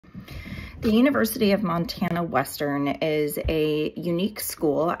The University of Montana Western is a unique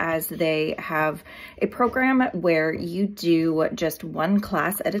school as they have a program where you do just one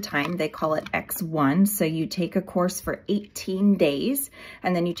class at a time. They call it X1. So you take a course for 18 days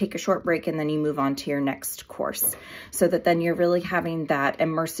and then you take a short break and then you move on to your next course. So that then you're really having that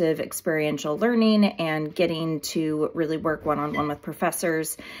immersive experiential learning and getting to really work one-on-one with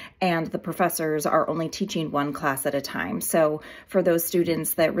professors, and the professors are only teaching one class at a time. So for those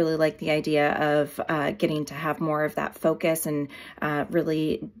students that really like the idea of getting to have more of that focus and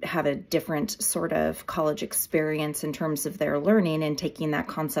really have a different sort of college experience in terms of their learning and taking that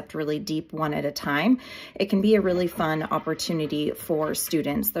concept really deep one at a time, it can be a really fun opportunity for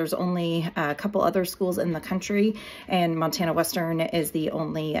students. There's only a couple other schools in the country, and Montana Western is the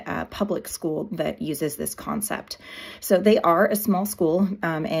only public school that uses this concept. So they are a small school,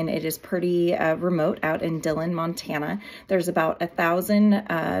 and it is pretty remote out in Dillon, Montana. There's about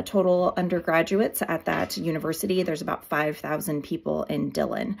 1,000 total undergraduates at that university. There's about 5,000 people in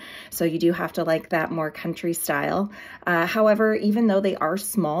Dillon. So you do have to like that more country style. However, even though they are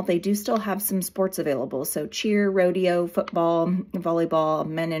small, they do still have some sports available. So cheer, rodeo, football, volleyball,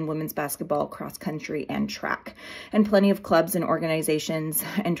 men and women's basketball, cross country, and track. And plenty of clubs and organizations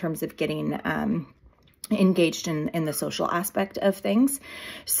in terms of getting engaged in the social aspect of things.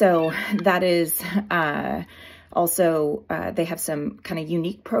 So that is also, they have some kind of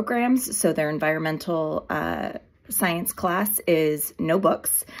unique programs. So their environmental science class is no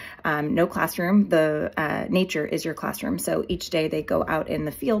books, no classroom. The nature is your classroom. So each day they go out in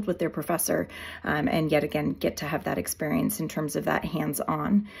the field with their professor and yet again get to have that experience in terms of that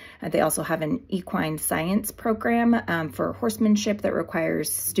hands-on. They also have an equine science program for horsemanship that requires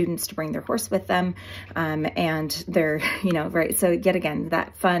students to bring their horse with them. And they're, right. So yet again,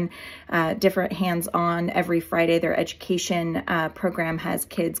 that fun, different hands-on. Every Friday, their education program has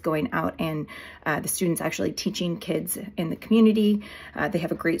kids going out and the students actually teaching kids in the community. They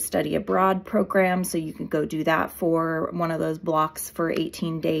have a great study abroad program, so you can go do that for one of those blocks for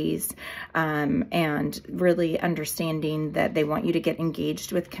 18 days, and really understanding that they want you to get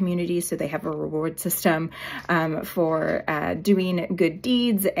engaged with community, so they have a reward system for doing good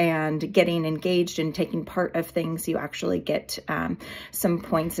deeds and getting engaged and taking part of things. You actually get some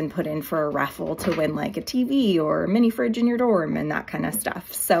points and put in for a raffle to win like a TV or a mini fridge in your dorm and that kind of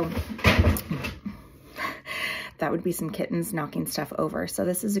stuff. So that would be some kittens knocking stuff over. So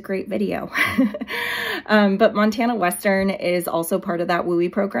this is a great video. But Montana Western is also part of that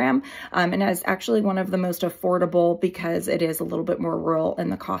WUI program, and is actually one of the most affordable because it is a little bit more rural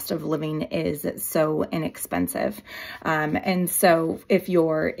and the cost of living is so inexpensive. And so if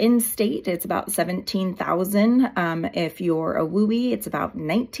you're in state, it's about $17,000. If you're a WUI, it's about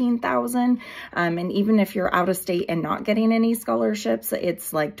 $19,000. And even if you're out of state and not getting any scholarships,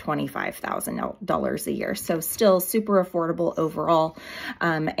 it's like $25,000 a year. So still super affordable overall.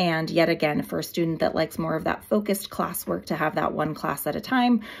 And yet again, for a student that likes more of that focused classwork, to have that one class at a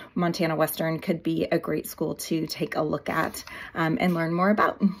time, Montana Western could be a great school to take a look at and learn more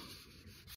about.